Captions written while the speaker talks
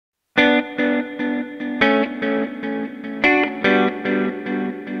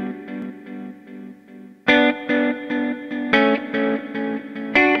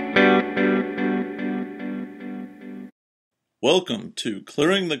Welcome to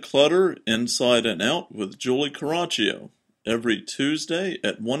Clearing the Clutter Inside and Out with Julie Coraccio. Every Tuesday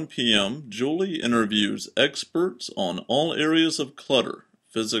at 1 p.m., Julie interviews experts on all areas of clutter: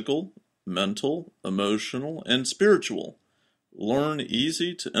 physical, mental, emotional, and spiritual. Learn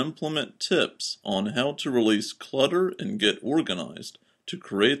easy-to-implement tips on how to release clutter and get organized to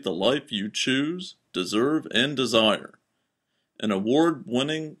create the life you choose, deserve, and desire. An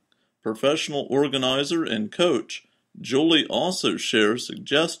award-winning professional organizer and coach, Julie also shares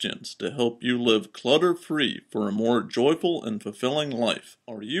suggestions to help you live clutter-free for a more joyful and fulfilling life.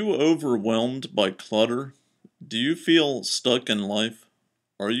 Are you overwhelmed by clutter? Do you feel stuck in life?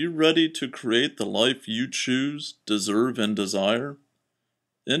 Are you ready to create the life you choose, deserve, and desire?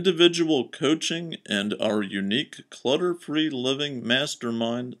 Individual coaching and our unique clutter-free living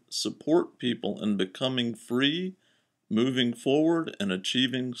mastermind support people in becoming free, moving forward, and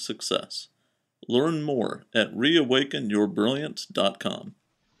achieving success. Learn more at reawakenyourbrilliance.com.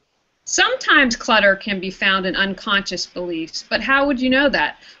 Sometimes clutter can be found in unconscious beliefs, but how would you know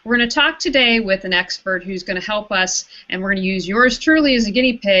that? We're going to talk today with an expert who's going to help us, and we're going to use yours truly as a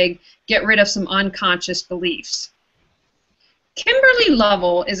guinea pig, get rid of some unconscious beliefs. Kimberley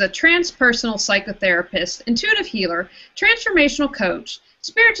Lovell is a transpersonal psychotherapist, intuitive healer, transformational coach,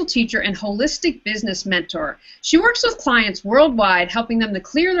 spiritual teacher, and holistic business mentor. She works with clients worldwide, helping them to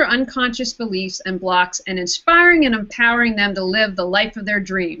clear their unconscious beliefs and blocks and inspiring and empowering them to live the life of their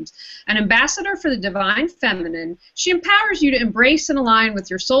dreams. An ambassador for the divine feminine, she empowers you to embrace and align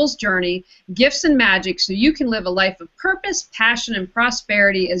with your soul's journey, gifts, and magic so you can live a life of purpose, passion, and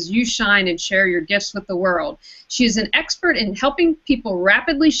prosperity as you shine and share your gifts with the world. She is an expert in helping people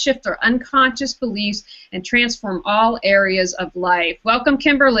rapidly shift their unconscious beliefs and transform all areas of life. Welcome,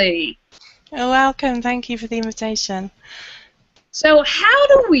 Kimberley. Oh, welcome. Thank you for the invitation. So how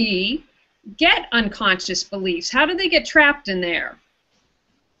do we get unconscious beliefs? How do they get trapped in there?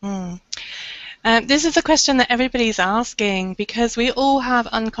 This is a question that everybody's asking because we all have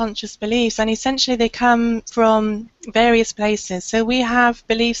unconscious beliefs, and essentially they come from various places. So we have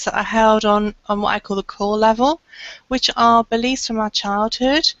beliefs that are held on what I call the core level, which are beliefs from our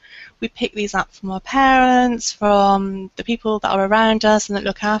childhood. We pick these up from our parents, from the people that are around us and that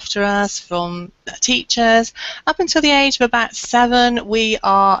look after us, from teachers. Up until the age of about 7, we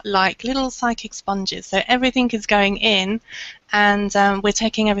are like little psychic sponges. So everything is going in, and we're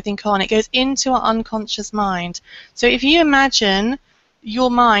taking everything on. It goes into our unconscious mind. So if you imagine your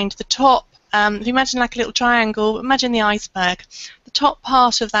mind, the top, if you imagine like a little triangle, imagine the iceberg. The top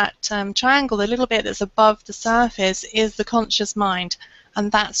part of that triangle, the little bit that's above the surface, is the conscious mind,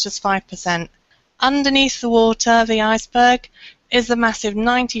 and that's just 5%. Underneath the water, the iceberg, is the massive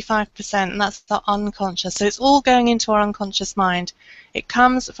 95%, and that's the unconscious. So it's all going into our unconscious mind. It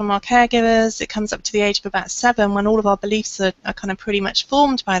comes from our caregivers. It comes up to the age of about 7 when all of our beliefs are kind of pretty much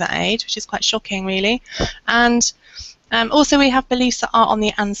formed by that age, which is quite shocking, really. And also we have beliefs that are on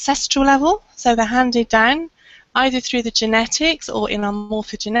the ancestral level, so they're handed down either through the genetics or in our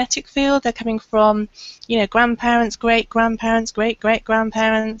morphogenetic field. They're coming from, grandparents, great-grandparents,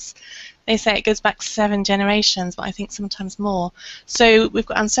 great-great-grandparents. They say it goes back 7 generations, but I think sometimes more. So we've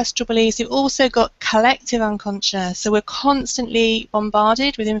got ancestral beliefs. We've also got collective unconscious. So we're constantly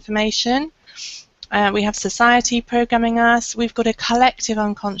bombarded with information. We have society programming us. We've got a collective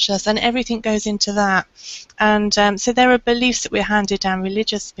unconscious, and everything goes into that. And so there are beliefs that we're handed down,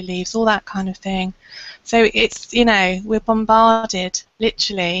 religious beliefs, all that kind of thing. So it's, we're bombarded,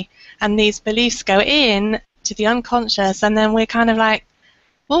 literally, and these beliefs go in to the unconscious, and then we're kind of like,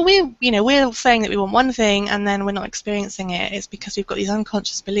 well, we're saying that we want one thing, and then we're not experiencing it. It's because we've got these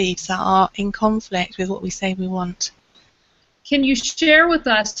unconscious beliefs that are in conflict with what we say we want. Can you share with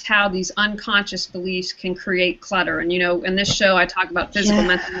us how these unconscious beliefs can create clutter? And, in this show I talk about physical,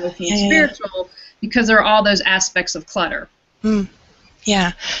 mental, emotional, and spiritual because there are all those aspects of clutter.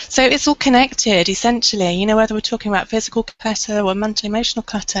 Yeah, so it's all connected, essentially. Whether we're talking about physical clutter or mental, emotional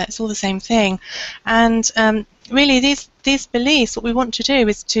clutter, it's all the same thing. And really, these beliefs, what we want to do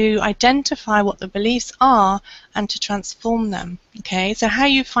is to identify what the beliefs are and to transform them. Okay, so how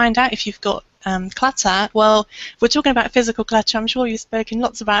you find out if you've got clutter, well, if we're talking about physical clutter, I'm sure you've spoken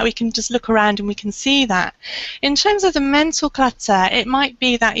lots about it. We can just look around and we can see that. In terms of the mental clutter, it might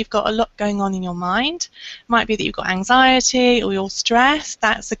be that you've got a lot going on in your mind. It might be that you've got anxiety or you're stressed.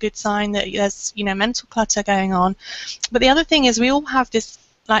 That's a good sign that there's mental clutter going on. But the other thing is we all have this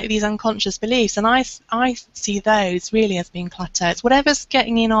like these unconscious beliefs, and I see those really as being clutter. It's whatever's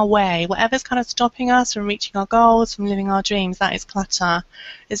getting in our way, whatever's kind of stopping us from reaching our goals, from living our dreams, that is clutter.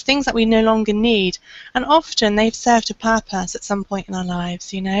 It's things that we no longer need, and often they've served a purpose at some point in our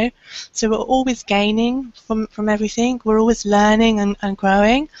lives, you know. So we're always gaining from everything. We're always learning and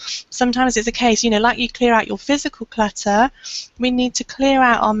growing. Sometimes it's a case, you know, like you clear out your physical clutter, we need to clear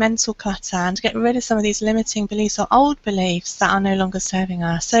out our mental clutter and get rid of some of these limiting beliefs or old beliefs that are no longer serving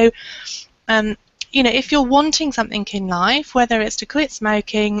us. So, you know, if you're wanting something in life, whether it's to quit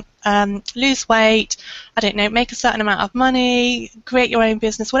smoking, lose weight, I don't know, make a certain amount of money, create your own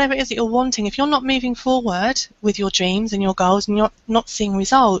business, whatever it is that you're wanting, if you're not moving forward with your dreams and your goals and you're not seeing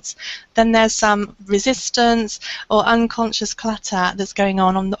results, then there's some resistance or unconscious clutter that's going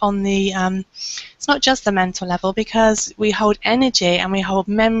on the it's not just the mental level, because we hold energy and we hold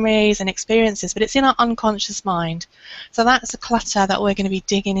memories and experiences, but it's in our unconscious mind. So that's a clutter that we're going to be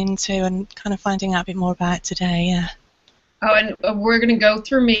digging into and kind of finding out a bit more about today. Yeah. Oh, and we're going to go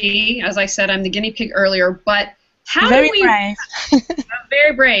through me. As I said, I'm the guinea pig earlier, but how Very do we... brave. I'm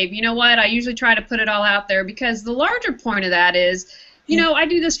very brave. You know what? I usually try to put it all out there, because the larger point of that is, you know, I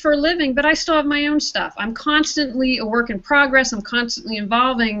do this for a living, but I still have my own stuff. I'm constantly a work in progress. I'm constantly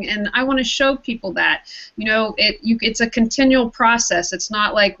evolving, and I want to show people that, you know, it's a continual process. It's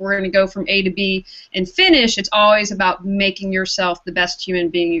not like we're going to go from A to B and finish. It's always about making yourself the best human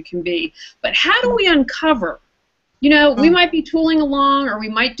being you can be. But how do we uncover? You know, we might be tooling along, or we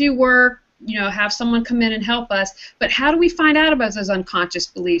might do work, you know, have someone come in and help us, but how do we find out about those unconscious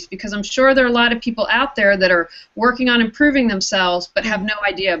beliefs? Because I'm sure there are a lot of people out there that are working on improving themselves but have no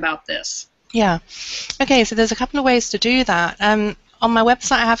idea about this. Yeah. Okay, so there's a couple of ways to do that. On my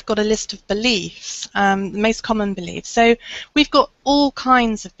website, I have got a list of beliefs, the most common beliefs. So we've got all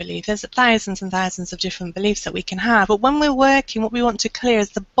kinds of beliefs. There's thousands and thousands of different beliefs that we can have. But when we're working, what we want to clear is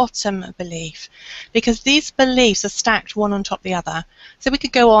the bottom belief, because these beliefs are stacked one on top of the other. So we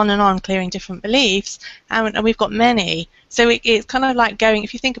could go on and on clearing different beliefs, and we've got many. So it's kind of like going,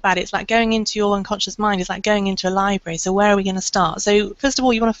 if you think about it, it's like going into your unconscious mind. It's like going into a library. So where are we going to start? So first of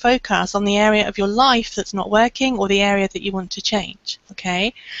all, you want to focus on the area of your life that's not working, or the area that you want to change.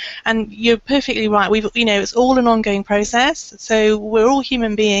 Okay, and you're perfectly right. You know, it's all an ongoing process. So we're all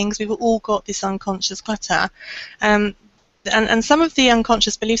human beings. We've all got this unconscious clutter, and some of the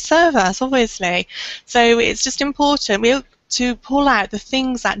unconscious beliefs serve us, obviously. So it's just important to pull out the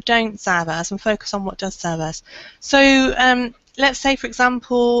things that don't serve us and focus on what does serve us. So let's say, for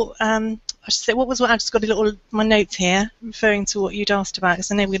example, I should say, I just got my notes here referring to what you'd asked about,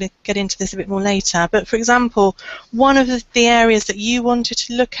 because I know we're going to get into this a bit more later. But for example, one of the areas that you wanted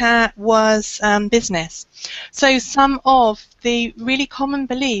to look at was business. So some of the really common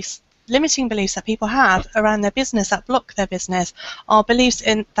beliefs, limiting beliefs that people have around their business that block their business, are beliefs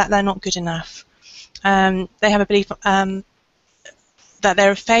in that they're not good enough. They have a belief that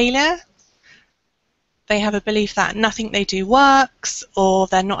they're a failure. They have a belief that nothing they do works, or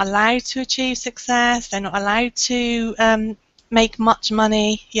they're not allowed to achieve success. They're not allowed to make much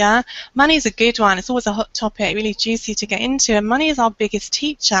money. Yeah, money is a good one. It's always a hot topic, really juicy to get into, and money is our biggest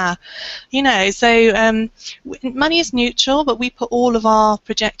teacher. You know, so money is neutral, but we put all of our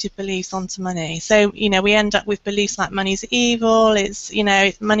projected beliefs onto money. So, you know, we end up with beliefs like money's evil. It's, you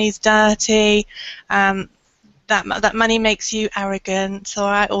know, money's dirty. That money makes you arrogant, all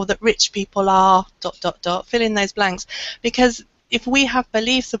right, or that rich people are ... Fill in those blanks, because if we have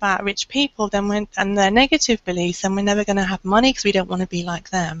beliefs about rich people, then and they're negative beliefs, then we're never going to have money, because we don't want to be like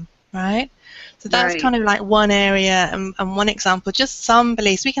them, right? So that's kind of like one area and one example. Just some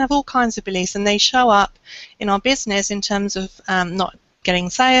beliefs. We can have all kinds of beliefs, and they show up in our business in terms of not getting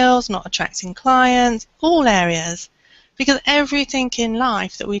sales, not attracting clients, all areas. Because everything in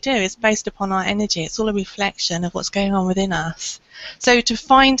life that we do is based upon our energy. It's all a reflection of what's going on within us. So to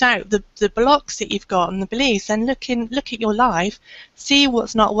find out the blocks that you've got and the beliefs, then look at your life, see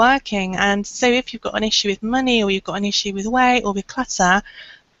what's not working. And so if you've got an issue with money, or you've got an issue with weight, or with clutter,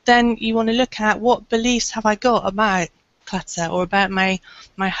 then you want to look at what beliefs have I got about clutter, or about my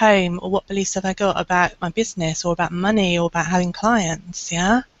home, or what beliefs have I got about my business, or about money, or about having clients.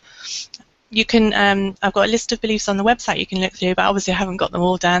 Yeah. You can, I've got a list of beliefs on the website you can look through, but obviously I haven't got them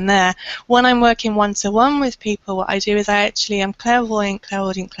all down there. When I'm working one-to-one with people, what I do is I'm clairvoyant,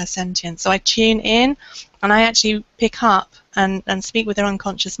 clairaudient, clairsentient. So I tune in, and I actually pick up and speak with their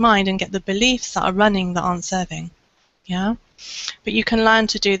unconscious mind and get the beliefs that are running that aren't serving. Yeah? But you can learn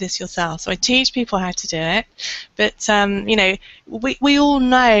to do this yourself. So I teach people how to do it. But, you know, we all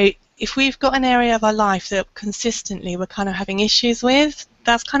know, if we've got an area of our life that consistently we're kind of having issues with,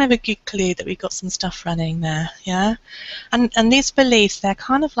 that's kind of a good clue that we've got some stuff running there, yeah? And these beliefs, they're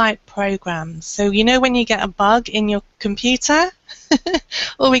kind of like programs. So you know when you get a bug in your computer?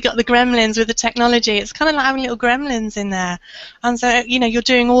 Or we got the gremlins with the technology. It's kind of like having little gremlins in there. And so, you know, you're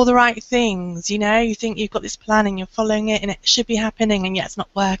doing all the right things, you know? You think you've got this plan and you're following it and it should be happening, and yet it's not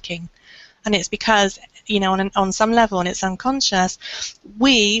working. And it's because, you know, on some level, and it's unconscious,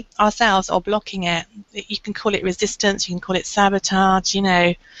 we ourselves are blocking it. You can call it resistance, you can call it sabotage, you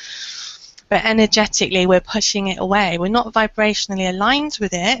know, but energetically we're pushing it away. We're not vibrationally aligned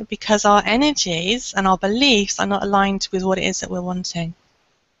with it because our energies and our beliefs are not aligned with what it is that we're wanting.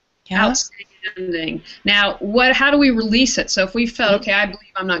 Yeah? Outstanding. Now, how do we release it? So if we felt, okay, I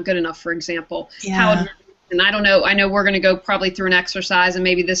believe I'm not good enough, for example, how would we, and I don't know, I know we're going to go probably through an exercise, and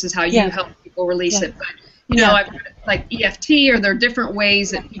maybe this is how you help people release it, but, you know, I've heard like EFT, or there are different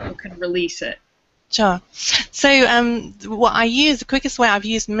ways that people can release it. Sure. So what I use, the quickest way, I've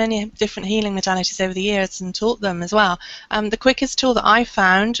used many different healing modalities over the years and taught them as well. The quickest tool that I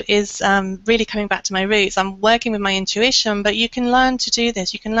found is really coming back to my roots. I'm working with my intuition, but you can learn to do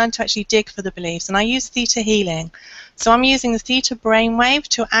this. You can learn to actually dig for the beliefs. And I use theta healing. So I'm using the theta brainwave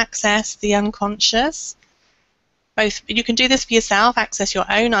to access the unconscious. Both, you can do this for yourself, access your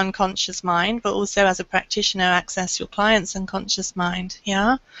own unconscious mind, but also as a practitioner, access your client's unconscious mind.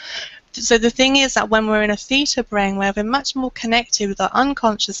 Yeah. So the thing is that when we're in a theta brainwave, we're much more connected with our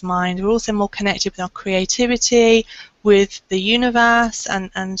unconscious mind. We're also more connected with our creativity, with the universe, and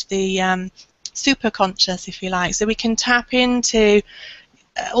the superconscious, if you like. So we can tap into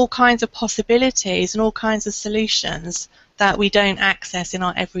all kinds of possibilities and all kinds of solutions that we don't access in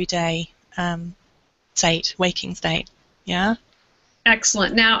our everyday state, waking state. Yeah.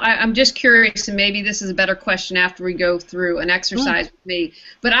 Excellent. Now, I'm just curious, and maybe this is a better question after we go through an exercise with me,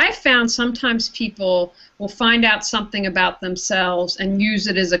 but I found sometimes people will find out something about themselves and use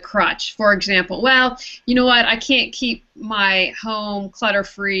it as a crutch. For example, well, you know what, I can't keep my home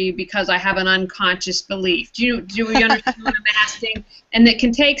clutter-free because I have an unconscious belief. Do you understand what I'm asking? And it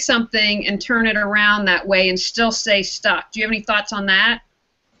can take something and turn it around that way and still stay stuck. Do you have any thoughts on that?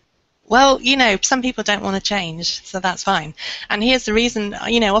 Well, you know, some people don't want to change, so that's fine. And here's the reason,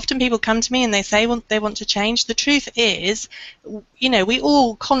 you know, often people come to me and they say they want to change. The truth is, you know, we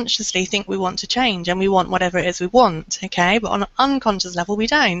all consciously think we want to change and we want whatever it is we want, okay? But on an unconscious level, we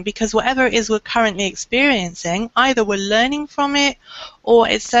don't, because whatever it is we're currently experiencing, either we're learning from it or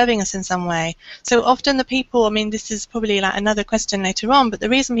it's serving us in some way. So often the people, I mean, this is probably like another question later on, but the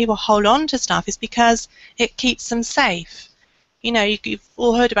reason people hold on to stuff is because it keeps them safe. You know, you've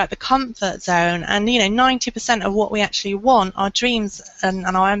all heard about the comfort zone, and, you know, 90% of what we actually want, our dreams and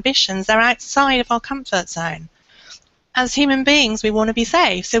our ambitions, they're outside of our comfort zone. As human beings, we want to be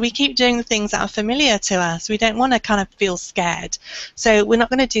safe, so we keep doing the things that are familiar to us. We don't want to kind of feel scared. So we're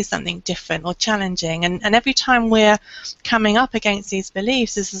not going to do something different or challenging. And every time we're coming up against these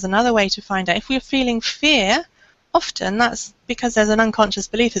beliefs, this is another way to find out. If we're feeling fear, often that's because there's an unconscious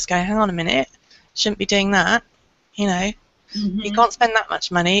belief that's going, hang on a minute, shouldn't be doing that, you know. You can't spend that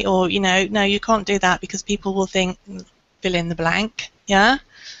much money, or, you know, no, you can't do that because people will think, fill in the blank, yeah?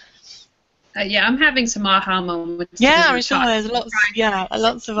 Yeah, I'm having some aha moments. Yeah, I'm sure there's lots,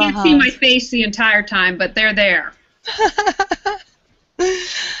 lots of ahas. You can't see my face the entire time, but they're there.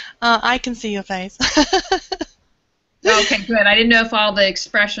 I can see your face. Okay, good. I didn't know if all the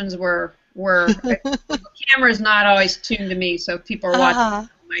expressions were the camera's not always tuned to me, so people are watching.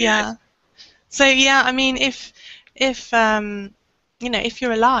 Yeah. So, yeah, I mean, if you know, if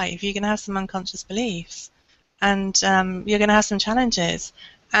you're alive, you're going to have some unconscious beliefs, and you're going to have some challenges.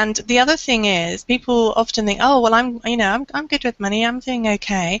 And the other thing is, people often think, oh, well, I'm good with money, I'm doing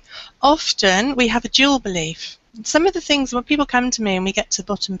okay. Often we have a dual belief. Some of the things when people come to me and we get to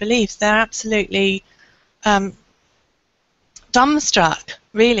bottom beliefs, they're absolutely dumbstruck,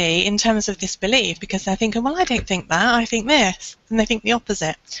 really, in terms of this belief, because they're thinking, well, I don't think that, I think this, and they think the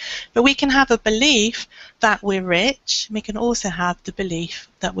opposite. But we can have a belief that we're rich, and we can also have the belief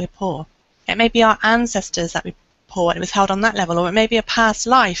that we're poor. It may be our ancestors that we're poor, and it was held on that level, or it may be a past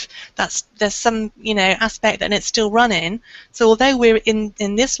life there's some, you know, aspect and it's still running. So although we're in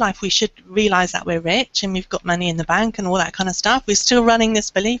this life, we should realize that we're rich and we've got money in the bank and all that kind of stuff, we're still running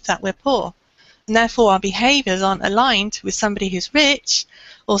this belief that we're poor. And therefore our behaviors aren't aligned with somebody who's rich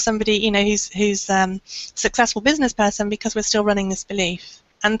or somebody, you know, who's successful business person, because we're still running this belief.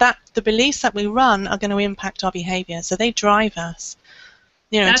 And that the beliefs that we run are going to impact our behavior. So they drive us,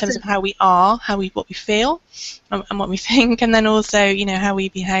 you know, in terms of how we are, what we feel, and what we think, and then also, you know, how we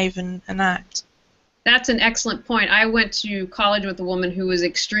behave and act. That's an excellent point. I went to college with a woman who was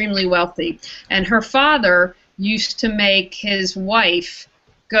extremely wealthy, and her father used to make his wife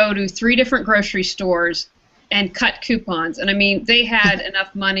go to 3 different grocery stores and cut coupons. And I mean, they had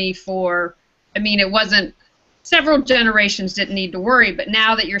enough money for, I mean, it wasn't, several generations didn't need to worry, but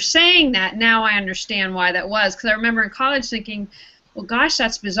now that you're saying that, now I understand why that was. Because I remember in college thinking, well, gosh,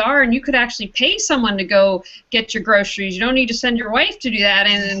 that's bizarre, and you could actually pay someone to go get your groceries. You don't need to send your wife to do that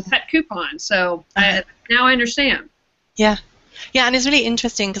and cut coupons. So now I understand. Yeah. Yeah, and it's really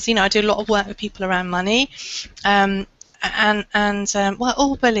interesting because, you know, I do a lot of work with people around money, well,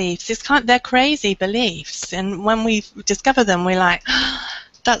 all beliefs. They're crazy beliefs, and when we discover them, we're like,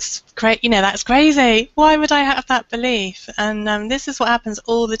 that's great. You know, that's crazy. Why would I have that belief? And this is what happens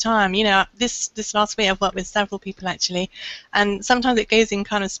all the time. You know, this last week I've worked with several people actually, and sometimes it goes in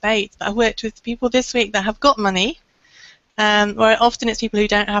kind of spades. But I worked with people this week that have got money. Or often it's people who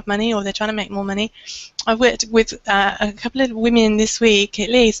don't have money or they're trying to make more money. I've worked with a couple of women this week, at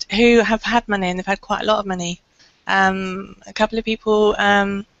least, who have had money and they've had quite a lot of money. A couple of people,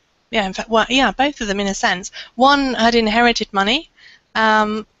 in fact, well, yeah, both of them in a sense. One had inherited money,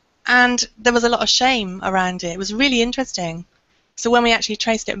 and there was a lot of shame around it. It was really interesting. So when we actually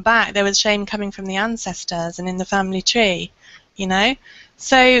traced it back, there was shame coming from the ancestors and in the family tree, you know.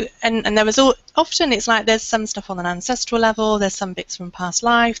 So, and there was often it's like there's some stuff on an ancestral level, there's some bits from past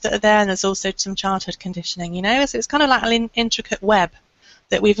life that are there, and there's also some childhood conditioning, you know. So it's kind of like an intricate web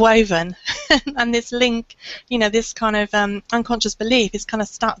that we've woven, and this link, you know, this kind of unconscious belief is kind of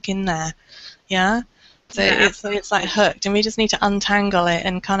stuck in there, yeah. So yeah, it's like hooked, and we just need to untangle it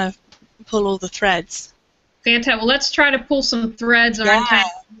and kind of pull all the threads. Fantastic. Well, let's try to pull some threads or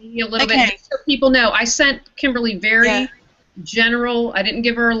untangle me a little bit, just so people know. I sent Kimberly very general. I didn't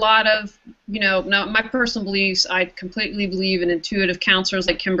give her a lot of, you know, no, my personal beliefs. I completely believe in intuitive counselors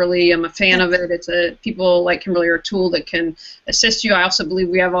like Kimberly. I'm a fan of it. It's people like Kimberly are a tool that can assist you. I also believe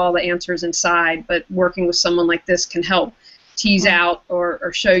we have all the answers inside, but working with someone like this can help tease out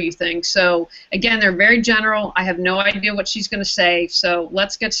or show you things. So again, they're very general. I have no idea what she's going to say, so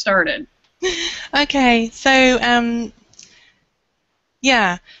let's get started. Okay, so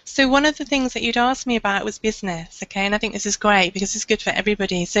yeah, so one of the things that you'd asked me about was business, okay, and I think this is great because it's good for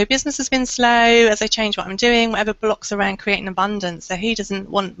everybody. So business has been slow as I change what I'm doing, whatever blocks around creating abundance. So who doesn't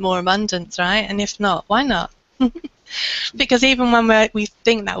want more abundance, right? And if not, why not? Because even when we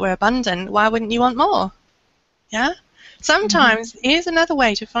think that we're abundant, why wouldn't you want more? Yeah? Sometimes, here's another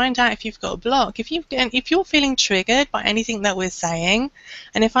way to find out if you've got a block. If you're feeling triggered by anything that we're saying,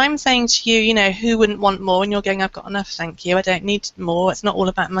 and if I'm saying to you, you know, who wouldn't want more, and you're going, I've got enough, thank you, I don't need more, it's not all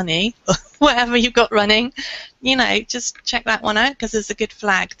about money, whatever you've got running, you know, just check that one out because there's a good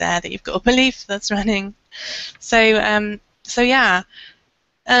flag there that you've got a belief that's running. So, yeah.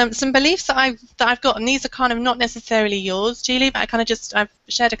 Some beliefs that I've got, and these are kind of not necessarily yours, Julie, but I've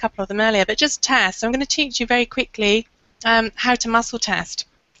shared a couple of them earlier, but just test. So I'm going to teach you very quickly how to muscle test,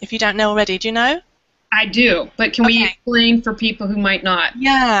 if you don't know already. Do you know? I do, but can we explain for people who might not?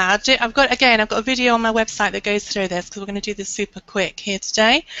 Yeah, I've got a video on my website that goes through this because we're going to do this super quick here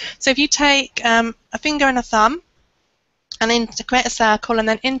today. So if you take a finger and a thumb, and then to create a circle, and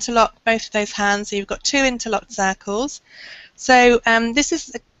then interlock both of those hands, so you've got 2 interlocked circles. So this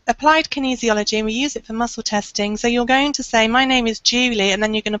is applied kinesiology, and we use it for muscle testing. So you're going to say, my name is Julie, and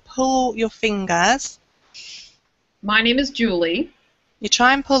then you're going to pull your fingers. My name is Julie. You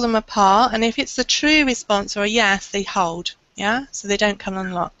try and pull them apart, and if it's a true response or a yes, they hold, yeah? So they don't come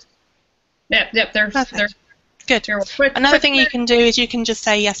unlocked. Yep, they're good. Another thing you can do is you can just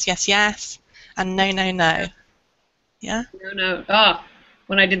say yes, yes, yes, and no, no, no. Yeah? No, no. Oh,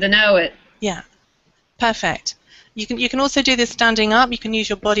 when I did the no, it. Yeah, perfect. You can also do this standing up. You can use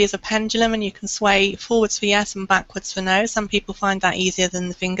your body as a pendulum, and you can sway forwards for yes and backwards for no. Some people find that easier than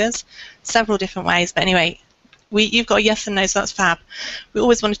the fingers. Several different ways, but anyway, you've got a yes and no, so that's fab. We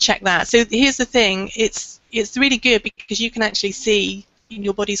always want to check that. So here's the thing, it's really good because you can actually see,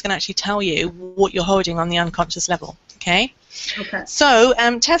 your body's going to actually tell you what you're holding on the unconscious level, okay? Okay. So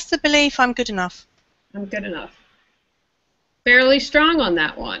test the belief, I'm good enough. I'm good enough. Fairly strong on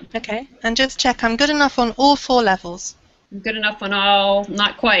that one. Okay, and just check, I'm good enough on all 4 levels. I'm good enough on all,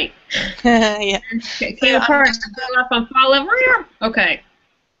 not quite. Yeah. Okay, so I'm good enough on 4 levels. Okay.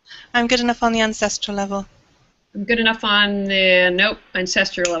 I'm good enough on the ancestral level. I'm good enough on the,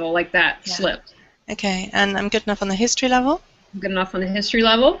 ancestral level, like that, slipped. Okay, and I'm good enough on the history level? I'm good enough on the history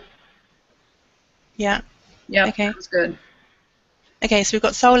level? Yeah. Yeah, okay. That's good. Okay, so we've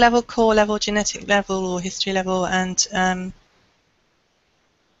got soul level, core level, genetic level, or history level, and,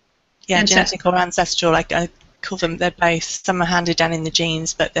 genetic or ancestral, like I call them, they're both, some are handed down in the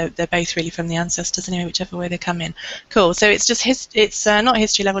genes, but they're both really from the ancestors anyway, whichever way they come in. Cool, so it's just, it's not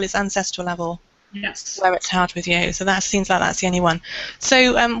history level, it's ancestral level. Yes. where it's held with you. So that seems like that's the only one.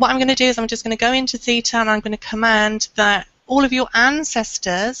 So what I'm going to do is I'm just going to go into theta, and I'm going to command that all of your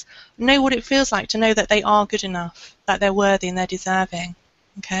ancestors know what it feels like to know that they are good enough, that they're worthy and they're deserving.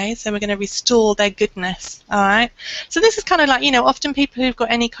 Okay, so we're going to restore their goodness. All right. So this is kind of like, often people who've got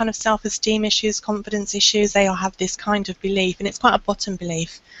any kind of self-esteem issues, confidence issues, they all have this kind of belief, and it's quite a bottom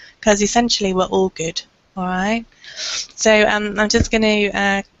belief, because essentially we're all good. All right. So I'm just going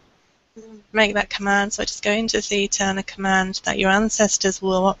to make that command. So I just go into theta and a command that your ancestors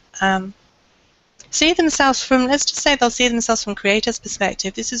will see themselves from, let's just say they'll see themselves from creator's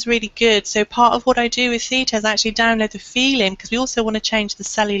perspective. This is really good. So part of what I do with theta is actually download the feeling, because we also want to change the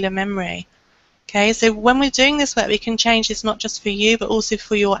cellular memory. Okay, so when we're doing this work, we can change this not just for you, but also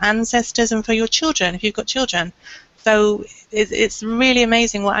for your ancestors and for your children, if you've got children. So it's really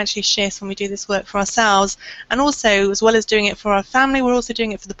amazing what actually shifts when we do this work for ourselves. And also, as well as doing it for our family, we're also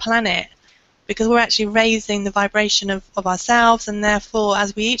doing it for the planet, because we're actually raising the vibration of ourselves, and therefore,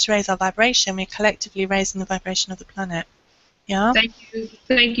 as we each raise our vibration, we're collectively raising the vibration of the planet. Yeah?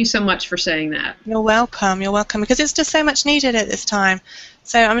 Thank you so much for saying that. You're welcome, because it's just so much needed at this time.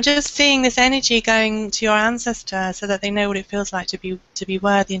 So I'm just seeing this energy going to your ancestors so that they know what it feels like to be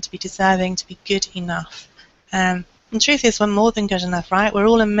worthy and to be deserving, to be good enough. The truth is, we're more than good enough, right? We're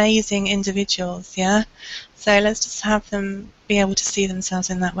all amazing individuals, yeah? So let's just have them be able to see themselves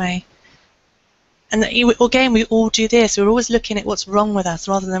in that way. And again, we all do this. We're always looking at what's wrong with us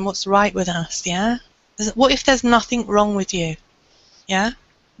rather than what's right with us, yeah? What if there's nothing wrong with you? Yeah?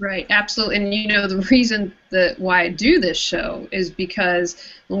 Right, absolutely. And the reason why I do this show is because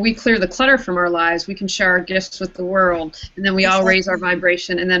when we clear the clutter from our lives, we can share our gifts with the world, and then we all raise our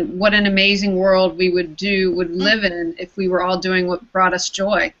vibration. And then what an amazing world we would live in if we were all doing what brought us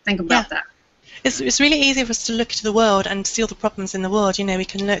joy. Think about that. It's really easy for us to look into the world and see all the problems in the world. We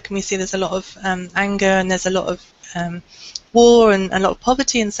can look and we see there's a lot of anger, and there's a lot of war and a lot of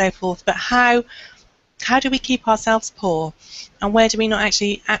poverty and so forth. But how do we keep ourselves poor? And where do we not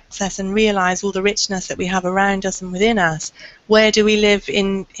actually access and realize all the richness that we have around us and within us? Where do we live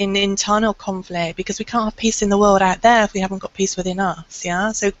in internal conflict? Because we can't have peace in the world out there if we haven't got peace within us,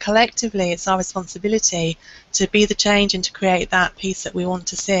 yeah? So collectively, it's our responsibility to be the change and to create that peace that we want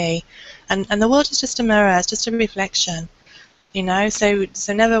to see. And the world is just a mirror, it's just a reflection,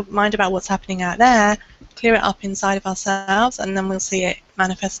 So never mind about what's happening out there, clear it up inside of ourselves, and then we'll see it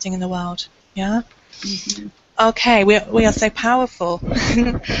manifesting in the world, yeah? Mm-hmm. Okay, we are so powerful.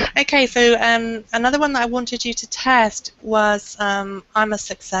 Okay, so another one that I wanted you to test was I'm a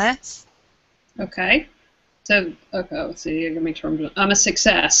success. Okay. So, let's see, I'm gonna make sure I'm a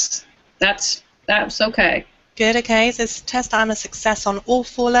success. That's okay. Good, okay. So test I'm a success on all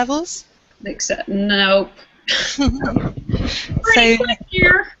 4 levels. Nope. So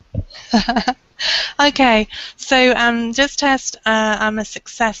here. okay, so just test I'm a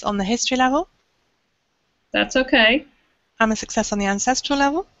success on the history level. That's okay. I'm a success on the ancestral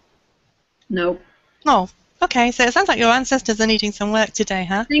level. Nope. Oh, okay. So it sounds like your ancestors are needing some work today,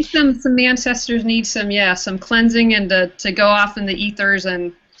 huh? I think some ancestors need some cleansing, and to go off in the ethers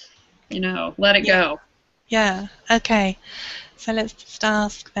and let it go. Yeah. Okay. So let's just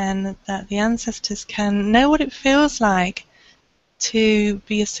ask then that the ancestors can know what it feels like to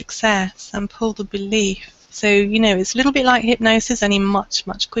be a success and pull the belief. So it's a little bit like hypnosis, only much,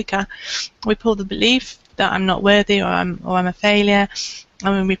 much quicker. We pull the belief that I'm not worthy, or I'm a failure,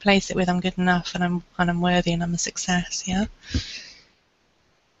 and we replace it with I'm good enough, and I'm worthy, and I'm a success. Yeah.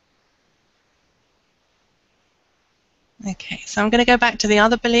 Okay, so I'm going to go back to the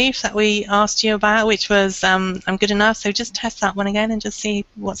other belief that we asked you about, which was I'm good enough. So just test that one again and just see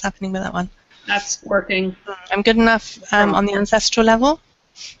what's happening with that one. That's working. I'm good enough on the ancestral level.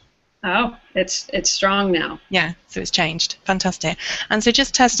 Oh, it's strong now. Yeah, so it's changed. Fantastic. And so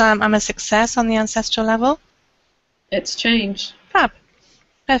just test I'm a success on the ancestral level. It's changed. Fab.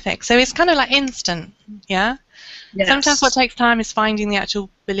 Perfect. So it's kind of like instant, yeah? Yes. Sometimes what takes time is finding the actual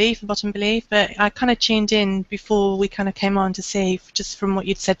belief, the bottom belief, but I kind of tuned in before we kind of came on to see, just from what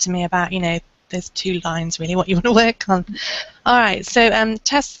you'd said to me about, there's 2 lines really, what you want to work on. All right, so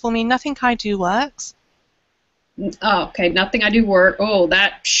test for me, nothing I do works. Oh, okay, nothing I do work. Oh,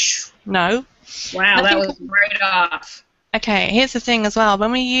 that... No. Wow, that was right off. Okay, here's the thing as well.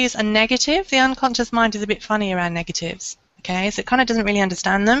 When we use a negative, the unconscious mind is a bit funny around negatives. Okay, so it kind of doesn't really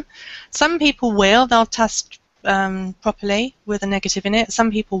understand them. Some people will. They'll test properly with a negative in it.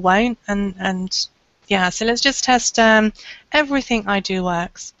 Some people won't. And yeah, so let's just test everything I do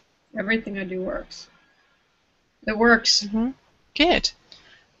works. Everything I do works. It works. Mm-hmm. Good.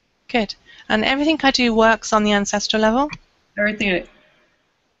 Good. And everything I do works on the ancestral level? Everything I...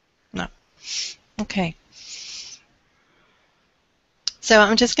 No. Okay. So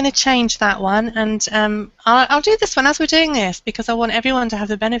I'm just going to change that one, and I'll do this one as we're doing this because I want everyone to have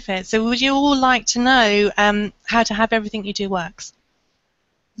the benefit. So would you all like to know how to have everything you do works?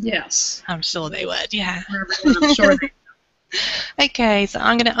 Yes. I'm sure they would, yeah. For everyone, I'm sure they Okay, so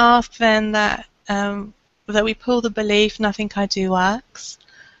I'm going to ask then that we pull the belief, nothing I do works,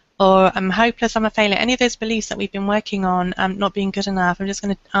 or I'm hopeless, I'm a failure. Any of those beliefs that we've been working on not being good enough, I'm just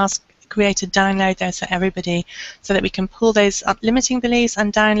going to create a download those for everybody so that we can pull those up limiting beliefs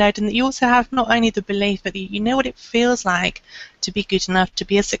and download, and that you also have not only the belief but you know what it feels like to be good enough, to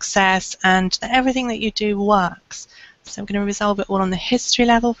be a success, and that everything that you do works. So I'm going to resolve it all on the history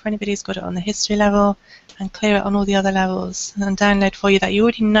level for anybody who's got it on the history level, and clear it on all the other levels, and download for you that you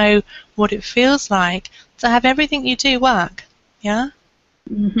already know what it feels like to have everything you do work. Yeah?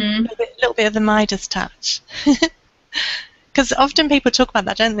 Mm-hmm. A little bit of the Midas touch. Because often people talk about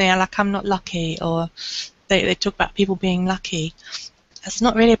that, don't they? Like, I'm not lucky, or they talk about people being lucky. It's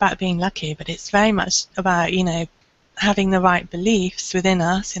not really about being lucky, but it's very much about, you know, having the right beliefs within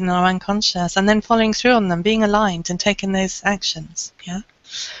us, in our unconscious, and then following through on them, being aligned and taking those actions. Yeah.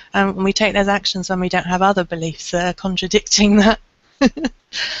 And we take those actions when we don't have other beliefs that are contradicting that.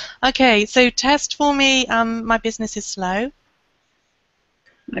 Okay, so test for me. My business is slow.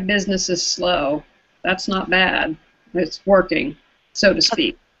 My business is slow. That's not bad. It's working, so to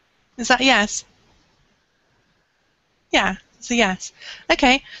speak. Is that yes? Yeah, so yes.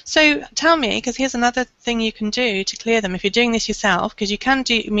 Okay, so tell me, because here's another thing you can do to clear them if you're doing this yourself, because you can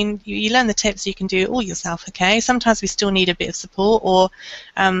do, I mean, you learn the tips, you can do it all yourself, okay? Sometimes we still need a bit of support, or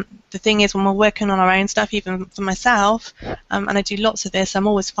the thing is when we're working on our own stuff, even for myself, and I do lots of this, I'm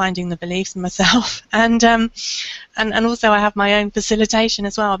always finding the beliefs in myself, and also I have my own facilitation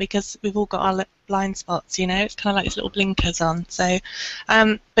as well, because we've all got our blind spots, you know, it's kind of like these little blinkers on, so,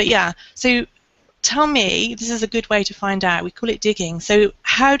 but yeah, so tell me, this is a good way to find out, we call it digging, so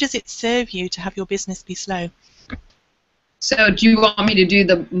how does it serve you to have your business be slow? So do you want me to do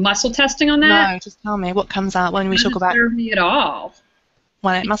the muscle testing on that? No, just tell me what comes out when we talk about. It doesn't serve me at all.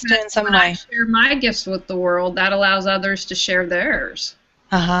 Well, it must do in some when way. I share my gifts with the world, that allows others to share theirs.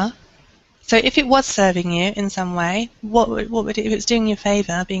 Uh-huh. So if it was serving you in some way, what would it, if it's doing you a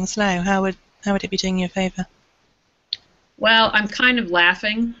favor, being slow, how would it be doing you a favor? Well, I'm kind of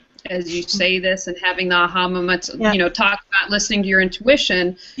laughing as you say this and having the aha moments. Yeah. You know, talk about listening to your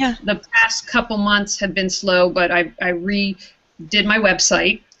intuition. Yeah. The past couple months have been slow, but I redid my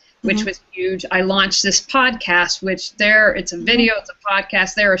website, which was huge. I launched this podcast, which it's a video, it's a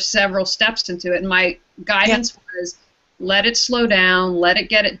podcast. There are several steps into it, and my guidance was let it slow down, let it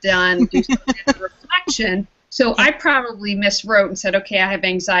get it done, do some reflection. So I probably miswrote and said, okay, I have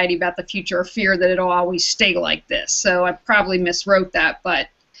anxiety about the future or fear that it'll always stay like this. So I probably miswrote that, but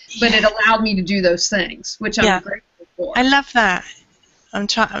it allowed me to do those things, which I'm grateful for. I love that. I'm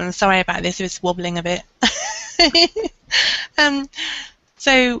sorry about this, it's wobbling a bit.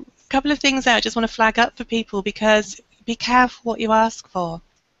 So a couple of things there I just want to flag up for people, because be careful what you ask for.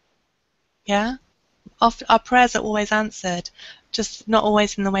 Yeah? Our prayers are always answered, just not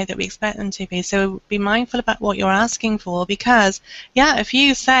always in the way that we expect them to be. So be mindful about what you're asking for, because, if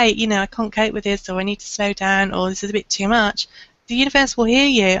you say, you know, I can't cope with this, or I need to slow down, or this is a bit too much, the universe will hear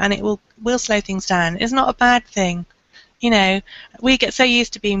you and it will slow things down. It's not a bad thing. You know, we get so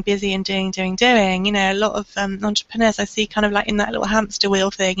used to being busy and doing. You know, a lot of entrepreneurs I see kind of like in that little hamster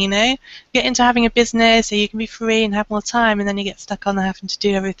wheel thing, you know. Get into having a business so you can be free and have more time, and then you get stuck on having to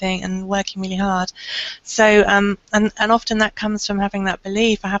do everything and working really hard. So, and often that comes from having that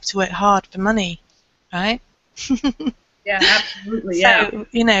belief, I have to work hard for money, right? Yeah, absolutely, yeah. So,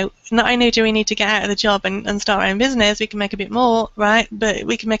 you know, not only do we need to get out of the job and start our own business, we can make a bit more, right? But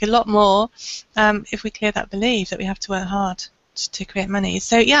we can make a lot more if we clear that belief that we have to work hard to create money.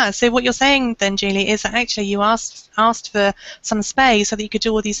 So, so what you're saying then, Julie, is that actually you asked for some space so that you could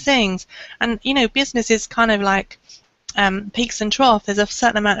do all these things. And, you know, business is kind of like peaks and troughs. There's a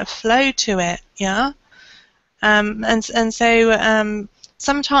certain amount of flow to it, yeah? And so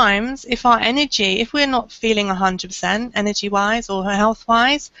sometimes if we're not feeling 100% energy-wise or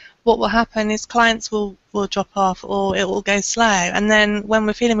health-wise, what will happen is clients will drop off, or it will go slow. And then when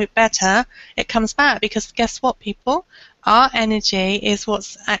we're feeling a bit better, it comes back, because guess what, people? Our energy is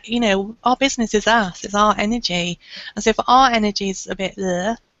what's, you know, our business is us, it's our energy. And so if our energy is a bit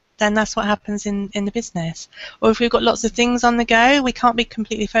then that's what happens in the business. Or if we've got lots of things on the go, we can't be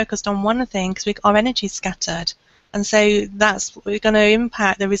completely focused on one thing because our energy is scattered. And so that's going to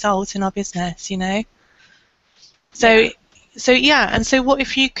impact the results in our business, you know. So and so what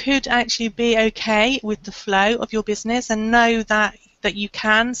if you could actually be okay with the flow of your business and know that that you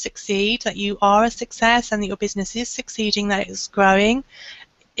can succeed, that you are a success, and that your business is succeeding, that it's growing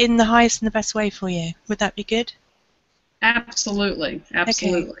in the highest and the best way for you. Would that be good? Absolutely.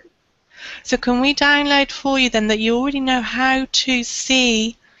 Absolutely. Okay. So can we download for you then that you already know how to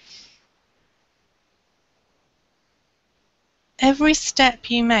see every step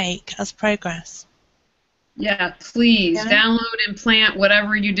you make as progress? Yeah, please download and plant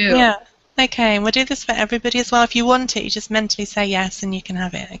whatever you do. Yeah. Okay, and we'll do this for everybody as well. If you want it, you just mentally say yes and you can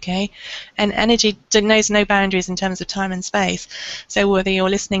have it, okay? And energy knows no boundaries in terms of time and space. So whether you're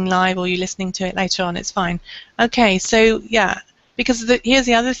listening live or you're listening to it later on, it's fine. Okay, so yeah, because here's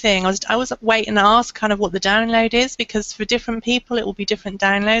the other thing. I was waiting to ask kind of what the download is, because for different people it will be different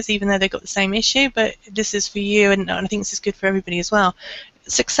downloads, even though they've got the same issue, but this is for you, and I think this is good for everybody as well.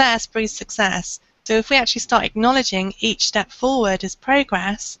 Success breeds success. So if we actually start acknowledging each step forward as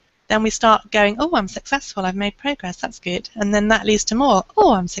progress, then we start going, oh, I'm successful, I've made progress, that's good. And then that leads to more,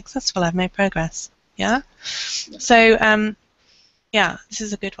 oh, I'm successful, I've made progress. Yeah? So, yeah, this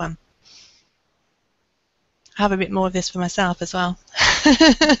is a good one. I have a bit more of this for myself as well.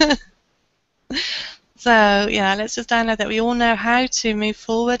 So, yeah, let's just download that. We all know how to move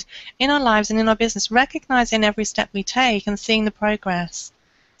forward in our lives and in our business, recognizing every step we take and seeing the progress,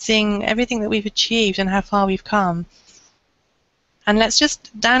 seeing everything that we've achieved and how far we've come. And let's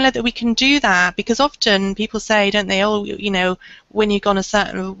just download that we can do that, because often people say, don't they, oh, you know, when you've gone a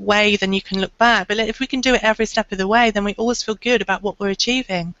certain way, then you can look back. But if we can do it every step of the way, then we always feel good about what we're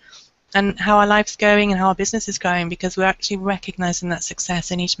achieving and how our life's going and how our business is going, because we're actually recognizing that success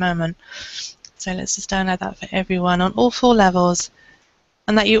in each moment. So let's just download that for everyone on all 4 levels,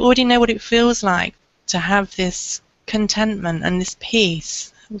 and that you already know what it feels like to have this contentment and this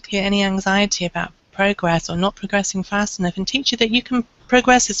peace, clear any anxiety about progress or not progressing fast enough, and teach you that you can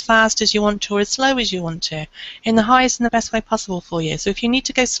progress as fast as you want to or as slow as you want to, in the highest and the best way possible for you. So if you need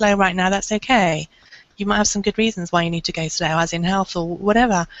to go slow right now, that's okay. You might have some good reasons why you need to go slow, as in health or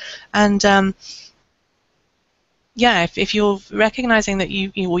whatever. And yeah, if you're recognizing that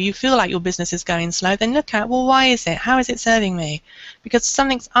you feel like your business is going slow, then look at, well, why is it? How is it serving me? Because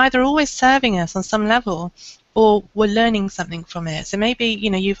something's either always serving us on some level, or we're learning something from it. So maybe, you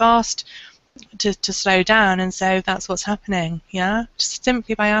know, you've asked to slow down, and so that's what's happening. Yeah, just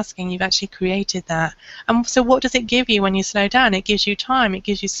simply by asking, you've actually created that. And so what does it give you when you slow down? It gives you time, it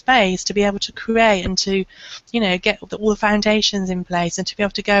gives you space to be able to create and to, you know, get all the foundations in place and to be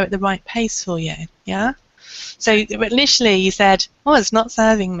able to go at the right pace for you. Yeah. So initially you said, oh, it's not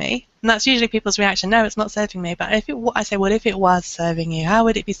serving me, and that's usually people's reaction. No, it's not serving me. But I say, well, if it was serving you, how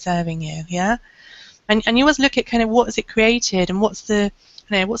would it be serving you? Yeah. And you always look at kind of what has it created, and what's the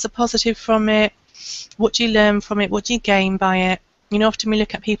positive from it, what do you learn from it, what do you gain by it. You know, often we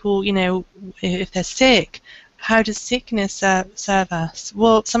look at people, you know, if they're sick, how does sickness serve us?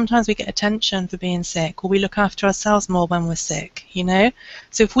 Well, sometimes we get attention for being sick, or we look after ourselves more when we're sick, you know.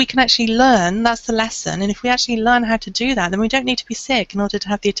 So if we can actually learn, that's the lesson, and if we actually learn how to do that, then we don't need to be sick in order to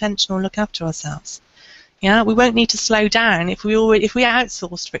have the attention or look after ourselves. Yeah, we won't need to slow down. If we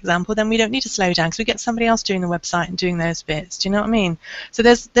outsourced, for example, then we don't need to slow down because we get somebody else doing the website and doing those bits. Do you know what I mean? So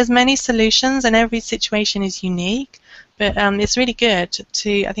there's many solutions, and every situation is unique. But it's really good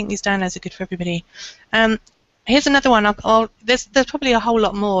to. I think these downloads are good for everybody. Here's another one. There's probably a whole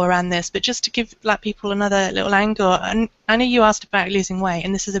lot more around this, but just to give people another little angle. And I know you asked about losing weight,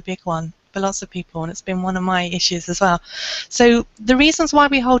 and this is a big one for lots of people, and it's been one of my issues as well. So the reasons why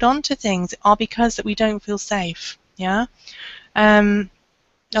we hold on to things are because that we don't feel safe. Yeah,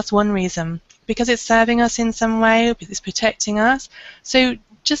 that's one reason. Because it's serving us in some way, it's protecting us. So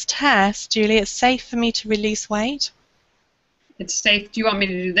just test, Julie. It's safe for me to release weight. It's safe. Do you want me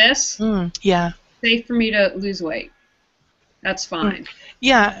to do this? Yeah. Safe for me to lose weight. That's fine.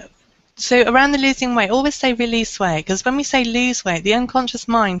 Yeah. So around the losing weight, always say release weight, because when we say lose weight, the unconscious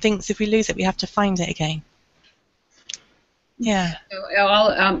mind thinks if we lose it, we have to find it again. Yeah. So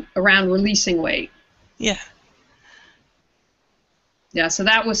all around releasing weight. Yeah. Yeah, so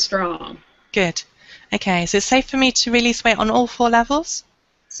that was strong. Good. Okay, so it's safe for me to release weight on all 4 levels?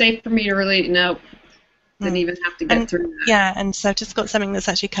 Safe for me to release, no. Didn't even have to get through that. Yeah, and so I've just got something that's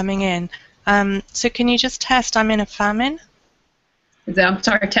actually coming in. So can you just test, I'm in a famine? I'm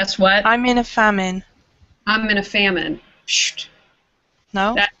sorry, test what? I'm in a famine. I'm in a famine. Shh.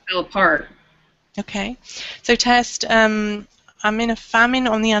 No? That fell apart. Okay. So test, I'm in a famine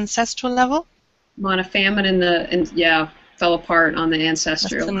on the ancestral level? I'm on a famine yeah. fell apart on the That's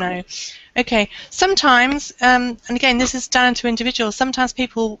ancestral. a no. Okay. Sometimes, and again, this is down to individuals. Sometimes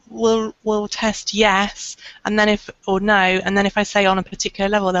people will test yes, and then or no, and then if I say on a particular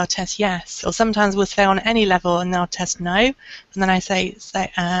level, they'll test yes. Or sometimes we'll say on any level, and they'll test no, and then I say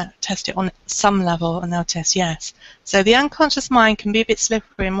test it on some level, and they'll test yes. So the unconscious mind can be a bit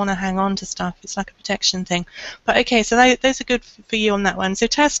slippery and want to hang on to stuff. It's like a protection thing. But okay, so those are good for you on that one. So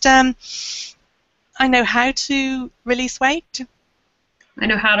test. I know how to release weight. I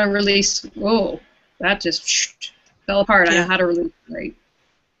know how to release. Whoa, that just fell apart. I know how to release weight.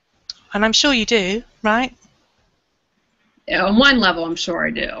 And I'm sure you do, right? Yeah, on one level, I'm sure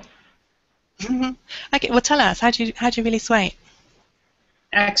I do. Okay, well, tell us, how do you release weight?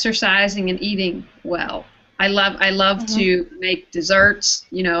 Exercising and eating well. I love to make desserts.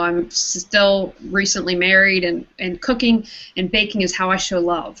 You know, I'm still recently married, and cooking and baking is how I show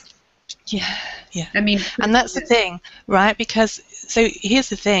love. Yeah. I mean, and that's the thing, right? Because so here's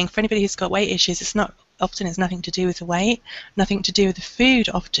the thing: for anybody who's got weight issues, it's nothing to do with the weight, nothing to do with the food.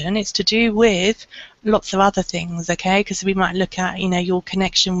 Often, it's to do with lots of other things. Okay, because we might look at your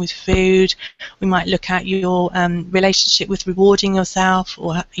connection with food, we might look at your relationship with rewarding yourself,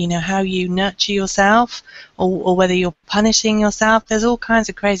 or how you nurture yourself, or whether you're punishing yourself. There's all kinds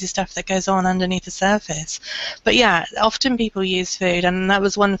of crazy stuff that goes on underneath the surface. But yeah, often people use food, and that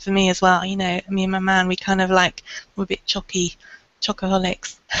was one for me as well. Me and my man, we kind of we're a bit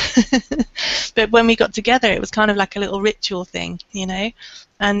chocoholics. But when we got together, it was kind of like a little ritual thing,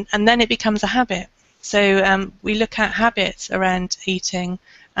 and then it becomes a habit. So we look at habits around eating.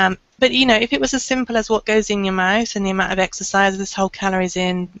 But if it was as simple as what goes in your mouth and the amount of exercise, this whole calories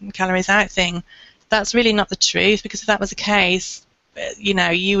in, calories out thing, that's really not the truth. Because if that was the case, you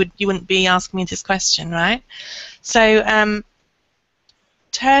wouldn't be asking me this question, right? So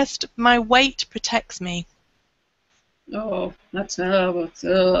test my weight protects me. Oh, that's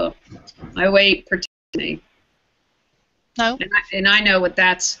my weight protects me. No. And I know what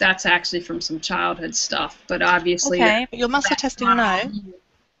that's actually from some childhood stuff, but obviously. Okay, but your muscle testing no.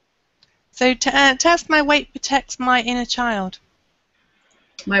 So test my weight protects my inner child.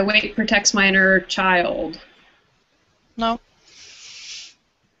 My weight protects my inner child. No.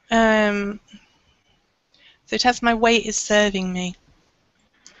 So test my weight is serving me.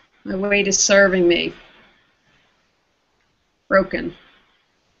 My weight is serving me. Broken.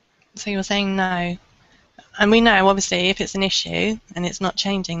 So you're saying no. And we know, obviously, if it's an issue and it's not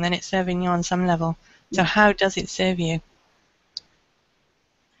changing, then it's serving you on some level. So how does it serve you?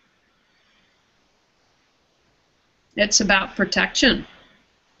 It's about protection.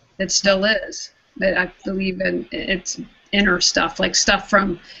 It still is. But I believe in it's inner stuff, like stuff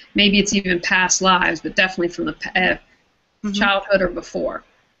from, maybe it's even past lives, but definitely from the childhood or before.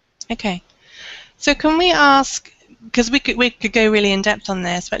 Okay. So can we ask, because we could go really in depth on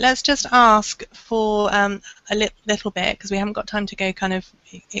this, but let's just ask for a little bit, because we haven't got time to go kind of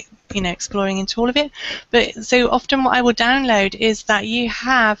exploring into all of it. But so often what I will download is that you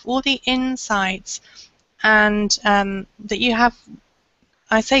have all the insights, and that you have,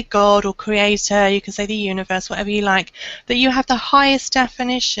 I say God or Creator, you can say the universe, whatever you like, that you have the highest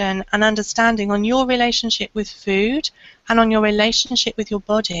definition and understanding on your relationship with food and on your relationship with your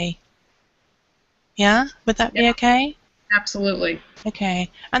body. Yeah? Would that be okay? Absolutely.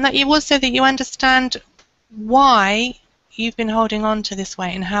 Okay. And that you also that you understand why you've been holding on to this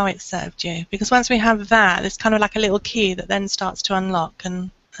weight and how it served you. Because once we have that, it's kind of like a little key that then starts to unlock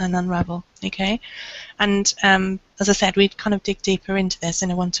and unravel. Okay? And as I said, we'd kind of dig deeper into this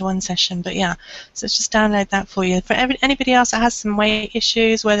in a one-to-one session. But yeah, so let's just download that for you. For anybody else that has some weight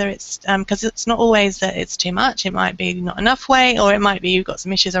issues, whether it's because it's not always that it's too much, it might be not enough weight, or it might be you've got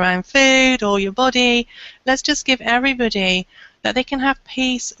some issues around food or your body. Let's just give everybody that they can have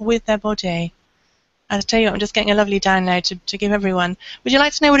peace with their body. I'll tell you what, I'm just getting a lovely download to give everyone. Would you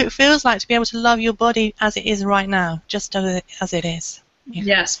like to know what it feels like to be able to love your body as it is right now, just as it is? Yeah.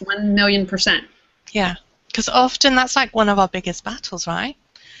 Yes, 1,000,000%. Yeah, because often that's like one of our biggest battles, right?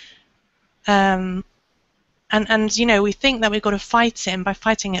 And we think that we've got to fight it, and by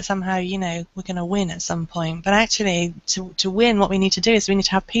fighting it somehow, we're going to win at some point. But actually, to win, what we need to do is we need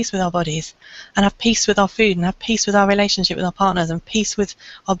to have peace with our bodies, and have peace with our food, and have peace with our relationship with our partners, and peace with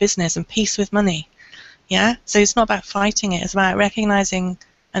our business, and peace with money. Yeah? So it's not about fighting it, it's about recognizing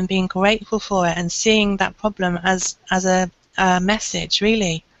and being grateful for it, and seeing that problem as a message,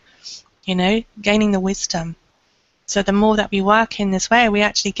 really. Gaining the wisdom. So the more that we work in this way, we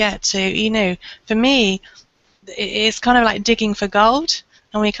actually get to, for me, it's kind of like digging for gold,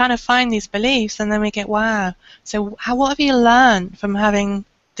 and we kind of find these beliefs, and then we get, wow, so what have you learned from having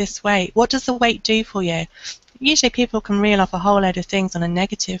this weight? What does the weight do for you? usually people can reel off a whole load of things on a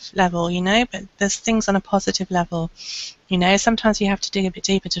negative level, you know, but there's things on a positive level. You know, sometimes you have to dig a bit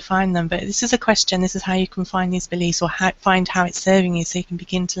deeper to find them, but this is a question. This is how you can find these beliefs, or find how it's serving you, so you can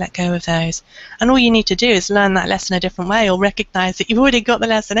begin to let go of those. And all you need to do is learn that lesson a different way, or recognize that you've already got the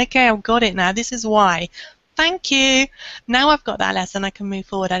lesson. Okay, I've got it now. This is why. Thank you. Now I've got that lesson. I can move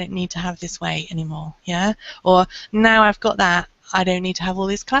forward. I don't need to have this way anymore. Yeah. Or now I've got that. I don't need to have all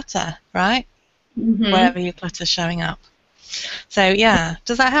this clutter. Right. Wherever your clutter's showing up. So yeah,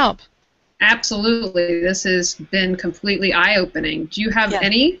 does that help? Absolutely. This has been completely eye-opening. Do you have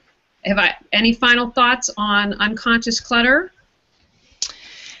any final thoughts on unconscious clutter?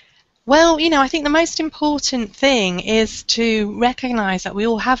 Well, you know, I think the most important thing is to recognize that we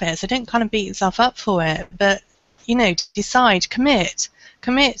all have it. So don't kind of beat yourself up for it, but, you know, decide, commit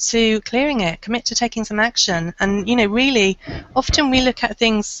to clearing it, commit to taking some action. And, you know, really, often we look at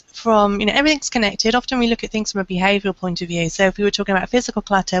things from, you know, everything's connected. Often we look at things from a behavioral point of view. So if we were talking about physical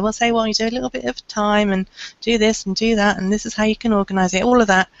clutter, we'll say, well, you do a little bit of time and do this and do that, and this is how you can organize it. All of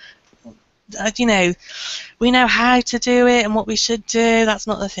that, you know, we know how to do it and what we should do. That's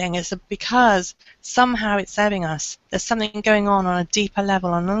not the thing. It's because somehow it's serving us. There's something going on a deeper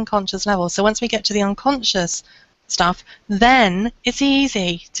level, on an unconscious level. So once we get to the unconscious stuff, then it's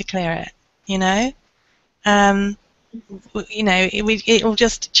easy to clear it, you know. You know, it will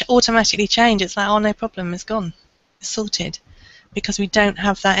just automatically change. It's like, oh, no problem, it's gone, it's sorted, because we don't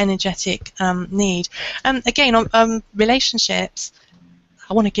have that energetic need. Again, on relationships,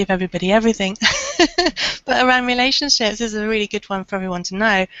 I want to give everybody everything, but around relationships is a really good one for everyone to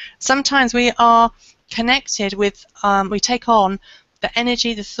know. Sometimes we are connected with, we take on the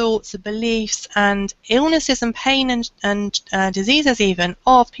energy, the thoughts, the beliefs, and illnesses and pain and diseases even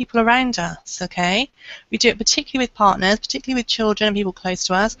of people around us, okay? We do it particularly with partners, particularly with children and people close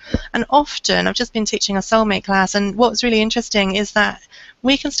to us. And often, I've just been teaching a soulmate class, and what's really interesting is that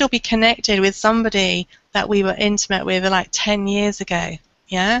we can still be connected with somebody that we were intimate with like 10 years ago,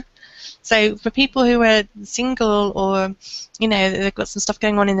 yeah? So for people who are single, or, you know, they've got some stuff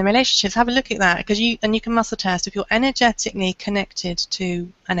going on in their relationships, have a look at that, because you can muscle test if you're energetically connected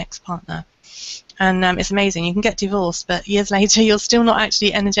to an ex-partner. And it's amazing. You can get divorced, but years later you're still not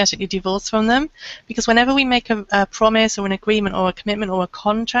actually energetically divorced from them, because whenever we make a promise or an agreement or a commitment or a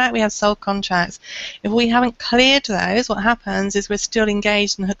contract, we have soul contracts. If we haven't cleared those, what happens is we're still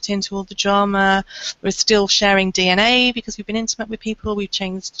engaged and hooked into all the drama. We're still sharing DNA because we've been intimate with people. We've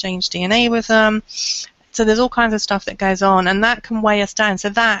changed DNA with them. So there's all kinds of stuff that goes on, and that can weigh us down. So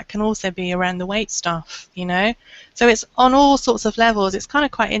that can also be around the weight stuff, you know. So it's on all sorts of levels. It's kind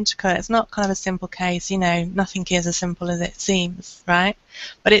of quite intricate. It's not kind of a simple case, you know. Nothing is as simple as it seems, right?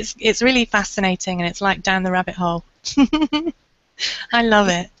 But it's really fascinating, and it's like down the rabbit hole. I love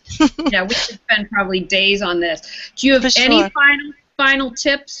it. Yeah, we could spend probably days on this. Do you have any final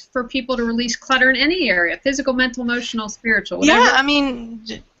tips for people to release clutter in any area, physical, mental, emotional, spiritual, whatever? Yeah, I mean,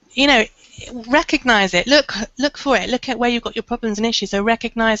 you know, recognize it. Look for it. Look at where you've got your problems and issues. So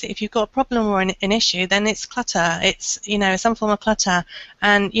recognize it. If you've got a problem or an issue, then it's clutter. It's, you know, some form of clutter.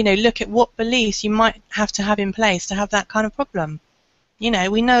 And, you know, look at what beliefs you might have to have in place to have that kind of problem. You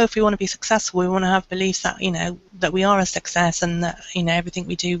know, we know if we want to be successful, we want to have beliefs that, you know, that we are a success, and that, you know, everything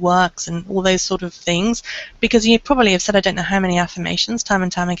we do works, and all those sort of things. Because you probably have said, I don't know how many affirmations, time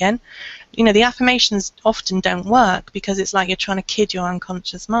and time again. You know, the affirmations often don't work because it's like you're trying to kid your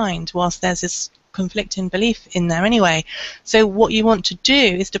unconscious mind, whilst there's this conflicting belief in there anyway. So what you want to do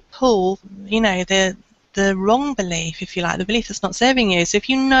is to pull, you know, the wrong belief, if you like, the belief that's not serving you. So if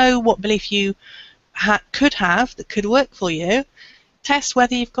you know what belief you could have that could work for you, test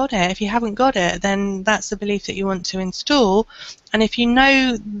whether you've got it. If you haven't got it, then that's the belief that you want to install. And if you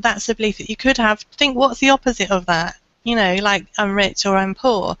know that's the belief that you could have, think what's the opposite of that? You know, like I'm rich or I'm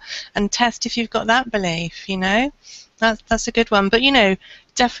poor, and test if you've got that belief, you know. That's a good one. But, you know,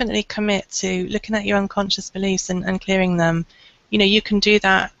 definitely commit to looking at your unconscious beliefs and clearing them. You know, you can do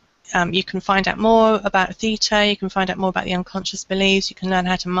that. You can find out more about theta, you can find out more about the unconscious beliefs, you can learn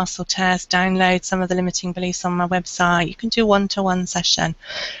how to muscle test, download some of the limiting beliefs on my website, you can do one-to-one session.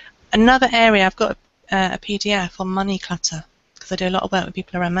 Another area, I've got a PDF on money clutter, because I do a lot of work with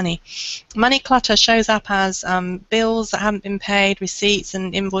people around money. Money clutter shows up as bills that haven't been paid, receipts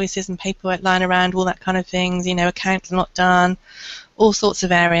and invoices and paperwork lying around, all that kind of things, you know, accounts not done, all sorts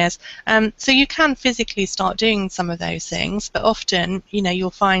of areas. So you can physically start doing some of those things, but often, you know,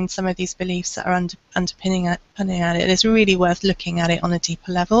 you'll find some of these beliefs that are underpinning it. It's really worth looking at it on a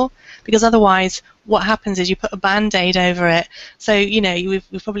deeper level, because otherwise what happens is you put a band-aid over it. So, you know,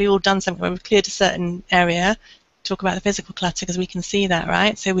 we've probably all done something where we've cleared a certain area, talk about the physical clutter because we can see that,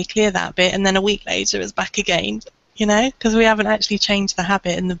 right? So we clear that bit, and then a week later it's back again, you know, because we haven't actually changed the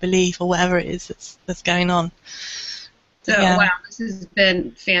habit and the belief or whatever it is that's going on. So, Yeah. wow, this has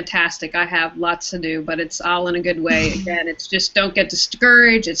been fantastic. I have lots to do, but it's all in a good way. Again, it's just don't get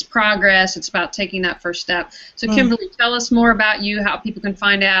discouraged. It's progress. It's about taking that first step. So, Kimberly, tell us more about you, how people can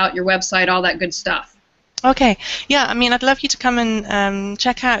find out, your website, all that good stuff. Okay, yeah, I mean, I'd love you to come and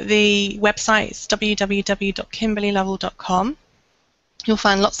check out the website. It's www.kimberleylovell.com. You'll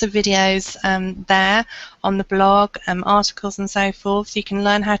find lots of videos there on the blog, articles and so forth. So you can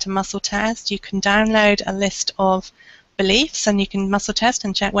learn how to muscle test. You can download a list of beliefs and you can muscle test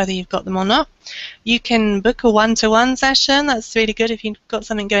and check whether you've got them or not. You can book a one-to-one session. That's really good if you've got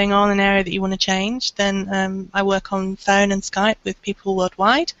something going on in an area that you want to change. Then I work on phone and Skype with people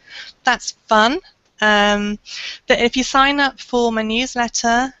worldwide. That's fun. But if you sign up for my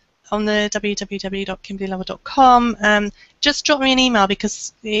newsletter on the www.kimberleylovell.com, just drop me an email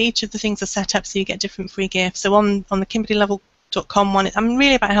because each of the things are set up so you get different free gifts. So on the kimberleylovell.com one, I'm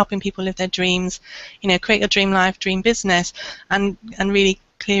really about helping people live their dreams, you know, create your dream life, dream business, and really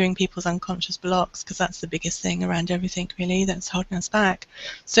clearing people's unconscious blocks, because that's the biggest thing around everything really that's holding us back.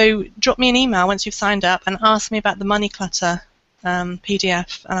 So drop me an email once you've signed up and ask me about the money clutter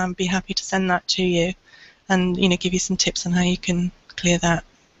PDF, and I'll be happy to send that to you and, you know, give you some tips on how you can clear that.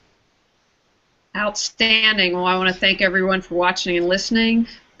 Outstanding. Well, I want to thank everyone for watching and listening.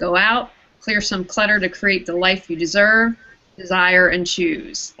 Go out, clear some clutter to create the life you deserve, desire, and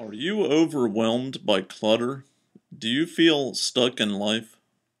choose. Are you overwhelmed by clutter? Do you feel stuck in life?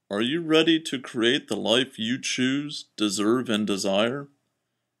 Are you ready to create the life you choose, deserve, and desire?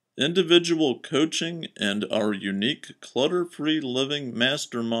 Individual coaching and our unique clutter-free living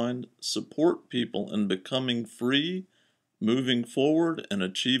mastermind support people in becoming free, moving forward, and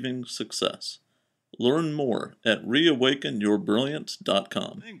achieving success. Learn more at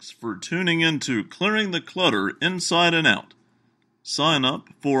reawakenyourbrilliance.com. Thanks for tuning in to Clearing the Clutter Inside and Out. Sign up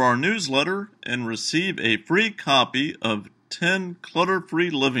for our newsletter and receive a free copy of 10 clutter-free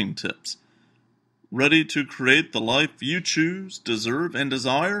living tips. Ready to create the life you choose, deserve, and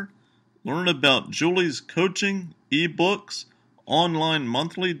desire? Learn about Julie's coaching, ebooks, online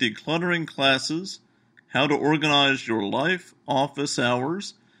monthly decluttering classes, how to organize your life, office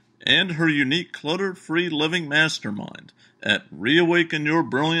hours, and her unique clutter-free living mastermind at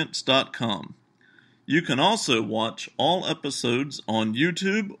reawakenyourbrilliance.com. You can also watch all episodes on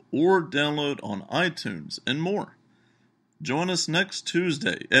YouTube or download on iTunes and more. Join us next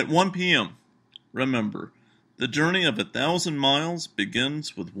Tuesday at 1 p.m. Remember, the journey of 1,000 miles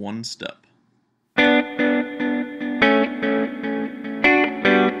begins with one step.